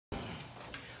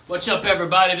What's up,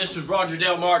 everybody? This is Roger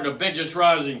Del Martin of Vengeance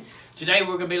Rising. Today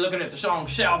we're going to be looking at the song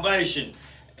Salvation.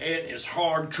 It is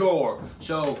hardcore.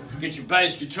 So get your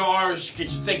bass guitars,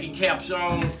 get your thinking caps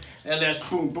on, and let's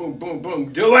boom, boom, boom,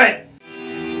 boom, do it!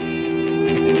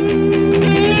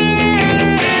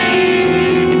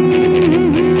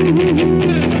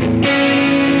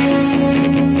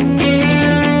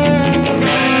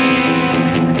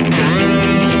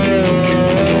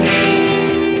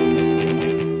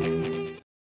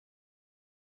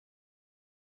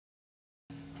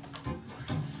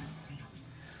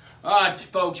 Alright,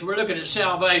 folks, we're looking at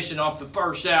Salvation off the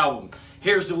first album.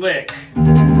 Here's the lick.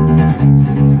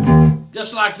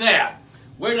 Just like that.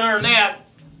 We learned that.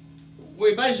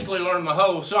 We basically learned the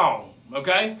whole song,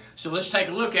 okay? So let's take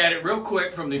a look at it real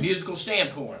quick from the musical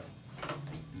standpoint.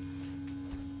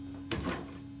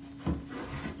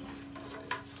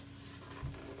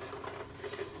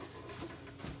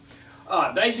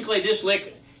 Basically, this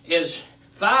lick is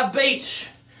 5 beats.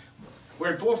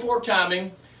 We're in 4/4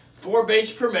 timing. 4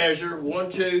 beats per measure,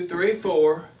 1, 2, 3,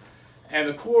 4, and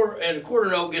the quarter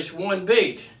note gets 1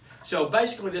 beat. So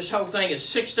basically, this whole thing is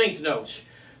 16th notes,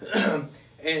 and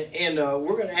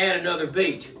we're going to add another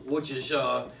beat, which is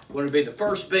going to be the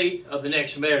first beat of the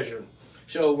next measure.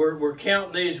 So we're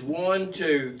counting these 1,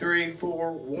 2, 3,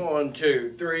 4, 1,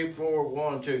 2, 3, 4,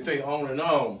 1, 2, 3, on and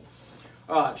on.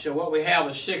 All right. So what we have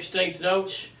is 16th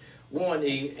notes,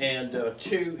 1E and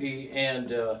 2E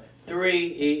and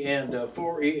 3E and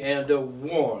 4E and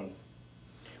 1.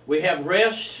 We have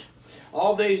rest.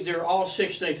 All these, they're all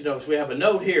 16th notes. We have a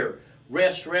note here,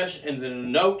 rest, rest, and then a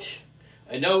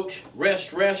note,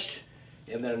 rest, rest,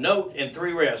 and then a note and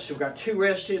 3 rests. So we've got 2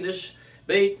 rests in this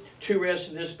beat, 2 rests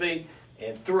in this beat,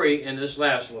 and 3 in this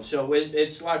last one. So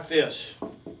it's like this.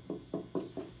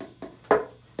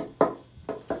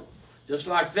 Just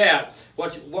like that.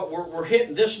 We're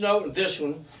hitting this note and this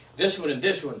one and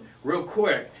this one real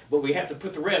quick, but we have to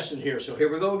put the rest in here. So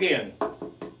here we go again.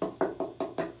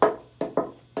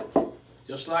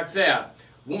 Just like that.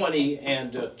 1E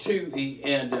and 2E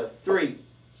and 3,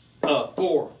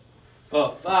 4,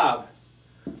 5,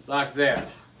 like that.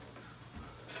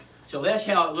 So that's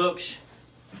how it looks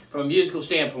from a musical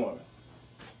standpoint.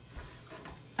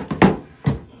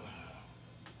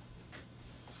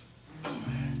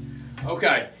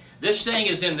 Okay, this thing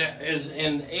is in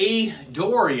E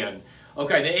Dorian.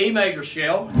 Okay, the E major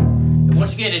scale. And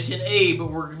once again, it's in E, but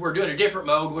we're doing a different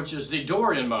mode, which is the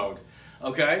Dorian mode.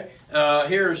 Okay,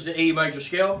 here's the E major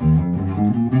scale.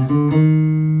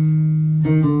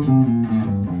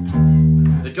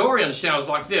 The Dorian sounds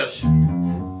like this.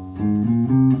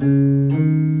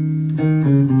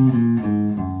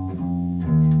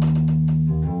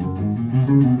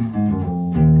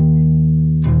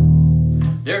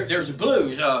 There's a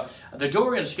blues. The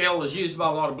Dorian scale is used by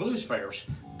a lot of blues players.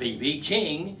 B.B.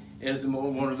 King is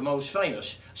one of the most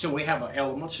famous. So we have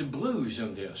elements of blues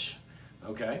in this.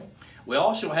 Okay. We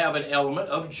also have an element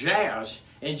of jazz.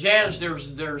 In jazz,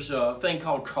 there's a thing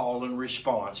called call and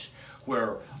response,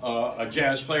 where a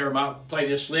jazz player might play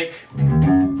this lick,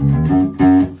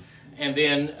 and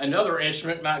then another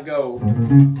instrument might go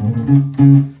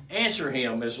answer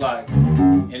him. Is like,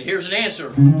 and here's an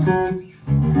answer.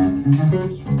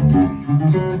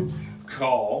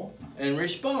 Call and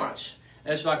response.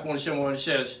 That's like when someone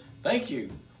says, thank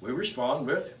you. We respond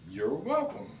with, you're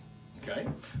welcome. Okay?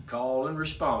 Call and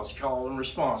response, call and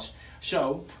response.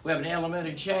 So, we have an element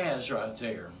of jazz right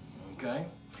there. Okay?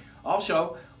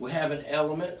 Also, we have an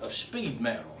element of speed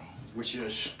metal, which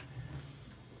is,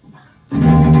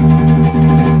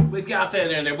 we've got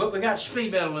that in there, but we got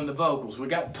speed metal in the vocals. We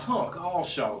got punk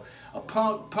also.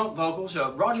 Punk vocals.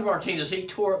 Roger Martinez, he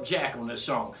tore up Jack on this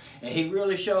song, and he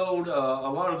really showed a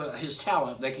lot of his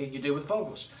talent that he could do with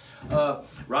vocals.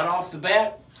 Right off the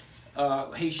bat,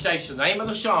 he states the name of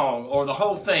the song, or the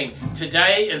whole thing.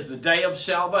 Today is the day of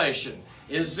salvation,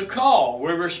 is the call.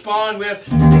 We respond with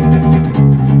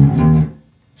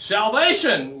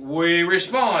salvation, we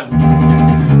respond.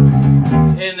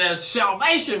 In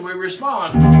salvation, we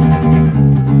respond.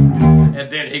 And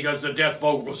then he goes to death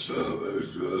vocals.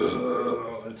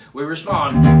 We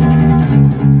respond.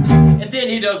 And then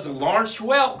he does the Lawrence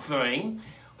Welk thing,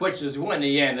 which is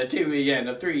 1E and a 2E and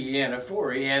a 3E and a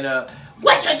 4E and a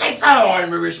 1, 2, 3, 4,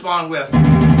 and we respond with,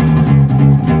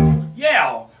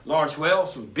 yeah, Lawrence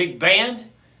Welk with big band.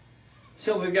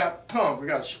 So we got punk, we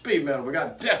got speed metal, we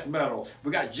got death metal,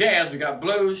 we got jazz, we got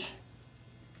blues,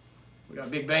 we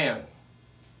got big band.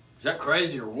 Is that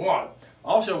crazy or what?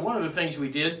 Also, one of the things we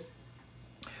did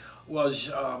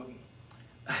was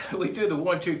we threw the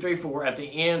 1, 2, 3, 4 at the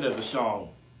end of the song.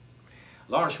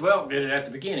 Lawrence Welk did it at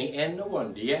the beginning, and the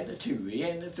 1D, and the 2E,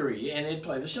 and the 3E, and it'd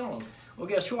play the song. Well,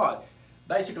 guess what?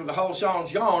 Basically, the whole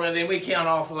song's gone, and then we count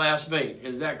off the last beat.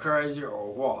 Is that crazy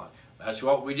or what? That's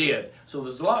what we did. So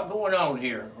there's a lot going on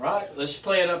here, right? Let's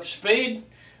play it up to speed,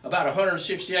 about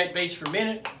 168 beats per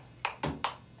minute.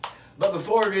 But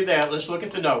before we do that, let's look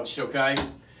at the notes, okay?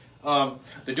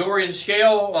 The Dorian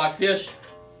scale, like this.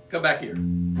 Come back here.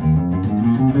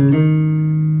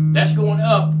 That's going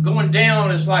up. Going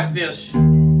down is like this.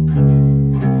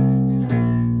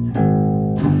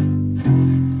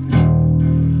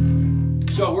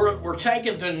 So we're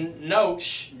taking the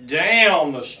notes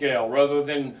down the scale rather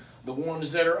than the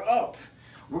ones that are up.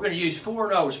 We're going to use 4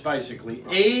 notes basically.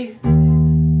 E,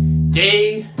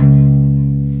 D,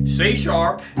 C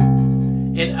sharp,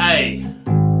 and A.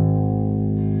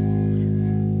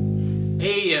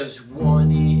 E is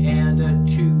 1E and a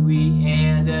 2E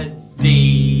and a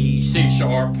D, C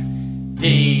sharp,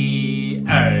 D,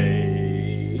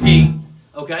 A, E.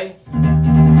 Okay?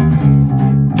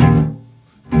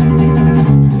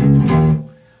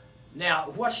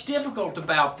 Now, what's difficult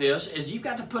about this is you've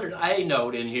got to put an A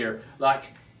note in here, like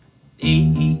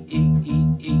E, E, E, E,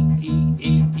 E, E,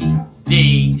 E, E,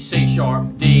 D, C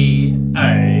sharp, D,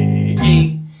 A,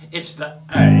 E. It's the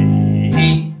A,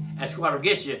 E. That's what'll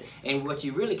get you. And what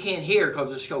you really can't hear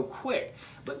because it's so quick.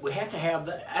 But we have to have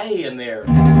the A in there.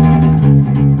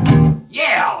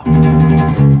 Yeah!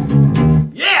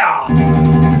 Yeah!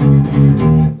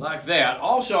 Like that.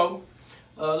 Also,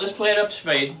 let's play it up to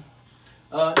speed.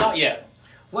 Not yet.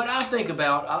 When I think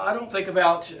about, I don't think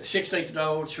about 16th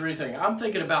notes or anything. I'm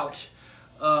thinking about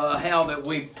how that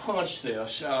we punch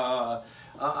this. I'm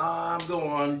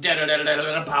going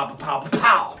da-da-da-da-da-da, pow, pow, pow,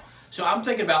 pow. So I'm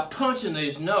thinking about punching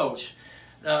these notes.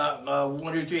 1,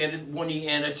 2, 3, and a 1E,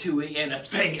 and a 2E, and a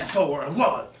 3, a 4, and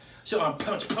 1. So I'm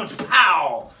punch, punch,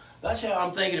 pow. That's how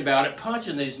I'm thinking about it,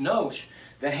 punching these notes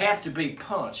that have to be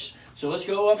punched. So let's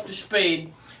go up to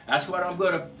speed. That's what I'm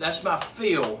going to, that's my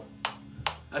feel.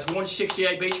 That's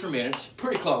 168 beats per minute. It's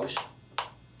pretty close.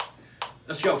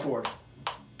 Let's go for it.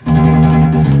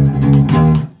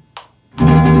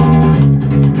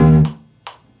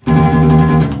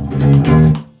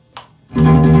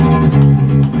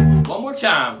 One more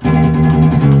time.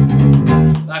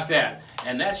 Like that.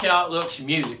 And that's how it looks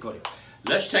musically.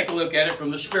 Let's take a look at it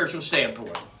from the spiritual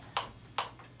standpoint.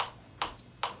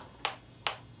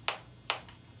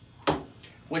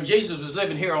 When Jesus was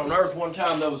living here on earth, one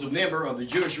time there was a member of the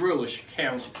Jewish ruling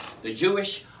council,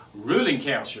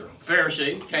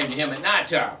 Pharisee, came to him at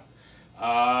nighttime.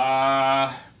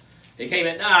 He came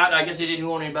at night. I guess he didn't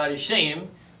want anybody to see him.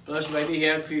 Plus, maybe he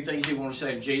had a few things he wanted to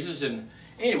say to Jesus. And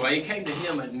anyway, he came to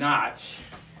him at night,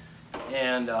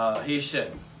 and he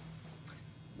said,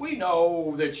 "We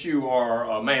know that you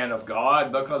are a man of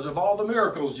God because of all the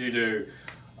miracles you do.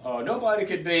 Nobody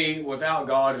could be without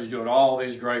God who's doing all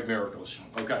these great miracles."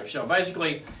 Okay, so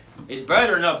basically, he's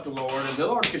bothering up the Lord, and the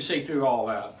Lord could see through all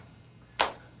that.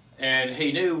 And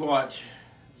he knew what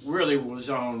really was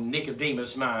on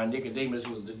Nicodemus' mind. Nicodemus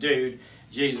was the dude.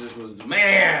 Jesus was the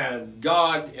man,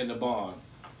 God in the bond.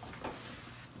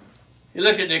 He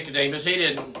looked at Nicodemus. He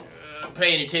didn't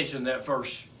pay any attention to that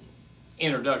first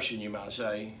introduction, you might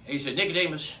say. He said,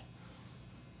 "Nicodemus,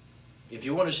 if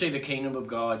you want to see the kingdom of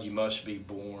God, you must be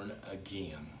born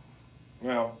again."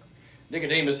 Well,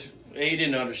 Nicodemus, he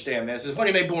didn't understand that. He says, "What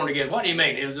do you mean born again? What do you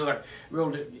mean?" It was like,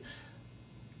 real.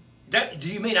 Do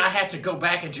you mean I have to go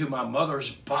back into my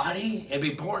mother's body and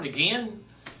be born again?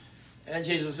 And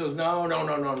Jesus says, no.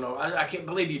 I can't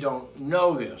believe you don't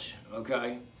know this,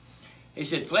 okay? He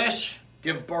said, flesh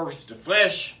gives birth to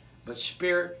flesh, but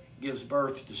spirit gives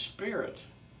birth to spirit.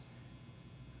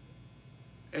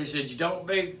 He said, don't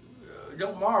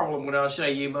marvel when I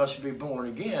say you must be born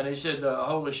again. He said the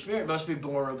Holy Spirit must be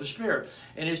born of the Spirit.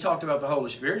 And he's talked about the Holy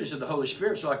Spirit. He said the Holy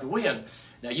Spirit's like the wind.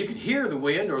 Now you can hear the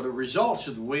wind or the results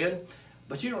of the wind,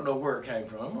 but you don't know where it came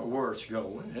from or where it's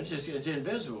going. It's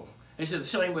invisible. He said the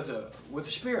same with the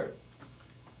Spirit.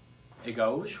 It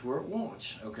goes where it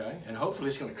wants, okay? And hopefully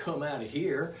it's going to come out of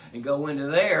here and go into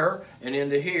there and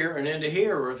into here and into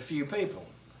here with a few people.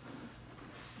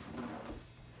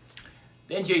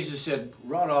 Then Jesus said,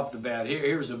 right off the bat,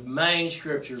 here's the main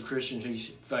scripture of Christian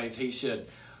faith. He said,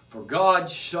 "For God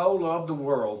so loved the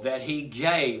world that he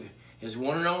gave his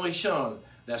one and only Son,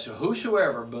 that so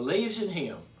whosoever believes in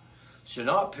him shall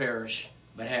not perish,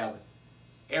 but have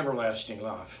everlasting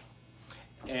life."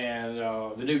 And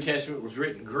the New Testament was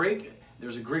written in Greek.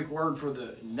 There's a Greek word for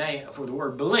the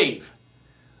word believe.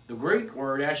 The Greek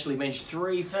word actually means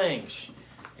 3 things.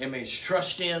 It means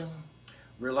trust in,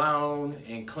 rely on,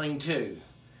 and cling to.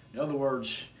 In other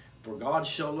words, For God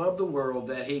so loved the world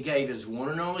that he gave his one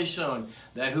and only Son,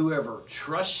 that whoever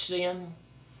trusts in,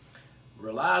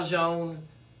 relies on,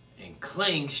 and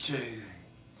clings to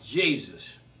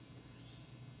Jesus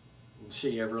will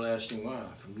see everlasting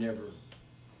life and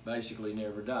basically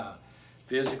never die.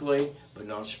 Physically, but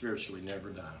not spiritually, never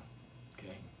die.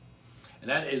 Okay? And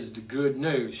that is the good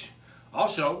news.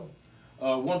 Also,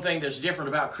 one thing that's different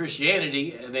about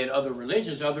Christianity than other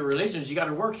religions, you got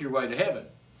to work your way to heaven.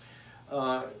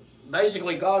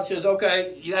 Basically, God says,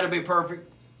 okay, you got to be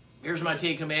perfect. Here's my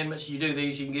 10 commandments. You do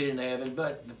these, you can get into heaven.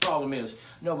 But the problem is,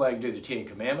 nobody can do the 10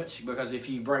 commandments, because if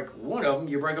you break one of them,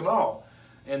 you break them all.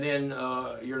 And then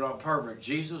you're not perfect.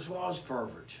 Jesus was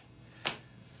perfect.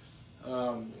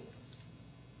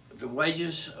 The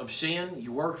wages of sin,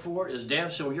 you work for it, is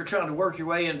death. So you're trying to work your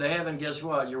way into heaven, guess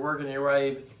what? You're working your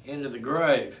way into the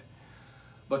grave.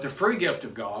 But the free gift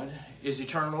of God is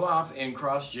eternal life in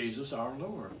Christ Jesus our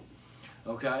Lord.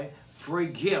 Okay? Free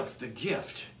gift, the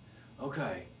gift.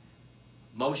 Okay.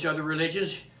 Most other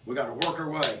religions, we got to work our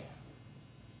way.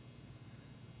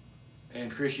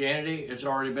 In Christianity, it's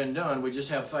already been done. We just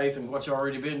have faith in what's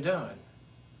already been done.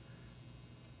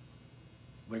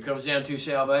 When it comes down to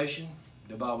salvation,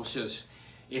 the Bible says,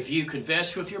 if you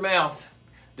confess with your mouth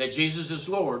that Jesus is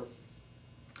Lord,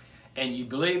 and you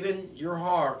believe in your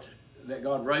heart that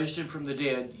God raised him from the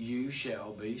dead, you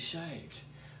shall be saved.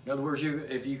 In other words,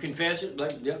 if you confess it,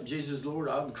 like, yep, Jesus is Lord,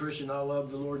 I'm a Christian, I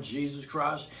love the Lord Jesus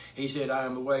Christ. He said, I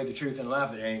am the way, the truth, and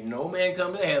life. There ain't no man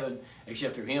come to heaven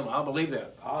except through him. I believe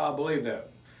that. I believe that.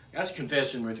 That's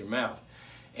confessing with your mouth.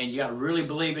 And you got to really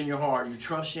believe in your heart. You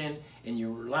trust in and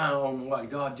you rely on what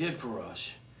God did for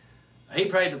us. He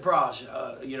paid the price.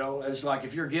 You know, it's like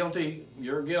if you're guilty,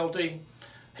 you're guilty.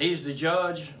 He's the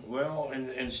judge. Well,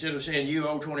 and instead of saying you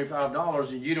owe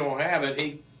 $25 and you don't have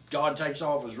it, God takes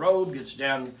off his robe, gets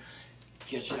down,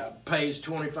 pays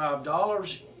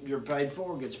 $25. You're paid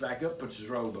for, gets back up, puts his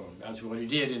robe on. That's what he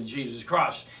did in Jesus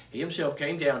Christ. He himself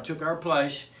came down, took our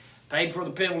place, paid for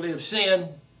the penalty of sin.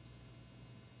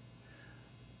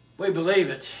 We believe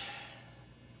it.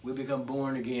 We become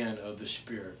born again of the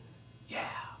Spirit. Yeah.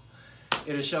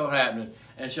 It is so happening.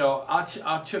 And so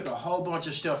I took a whole bunch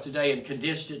of stuff today and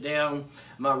condensed it down.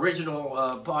 My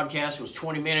original podcast was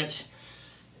 20 minutes.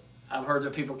 I've heard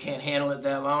that people can't handle it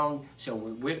that long. So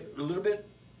we went a little bit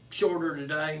shorter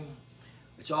today.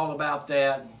 It's all about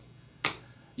that.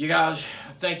 You guys,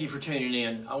 thank you for tuning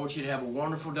in. I want you to have a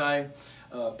wonderful day.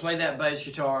 Play that bass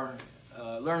guitar.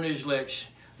 Learn these licks.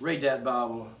 Read that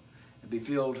Bible. And be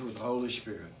filled with the Holy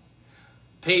Spirit.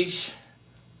 Peace,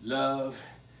 love,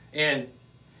 and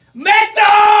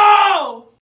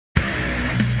metal!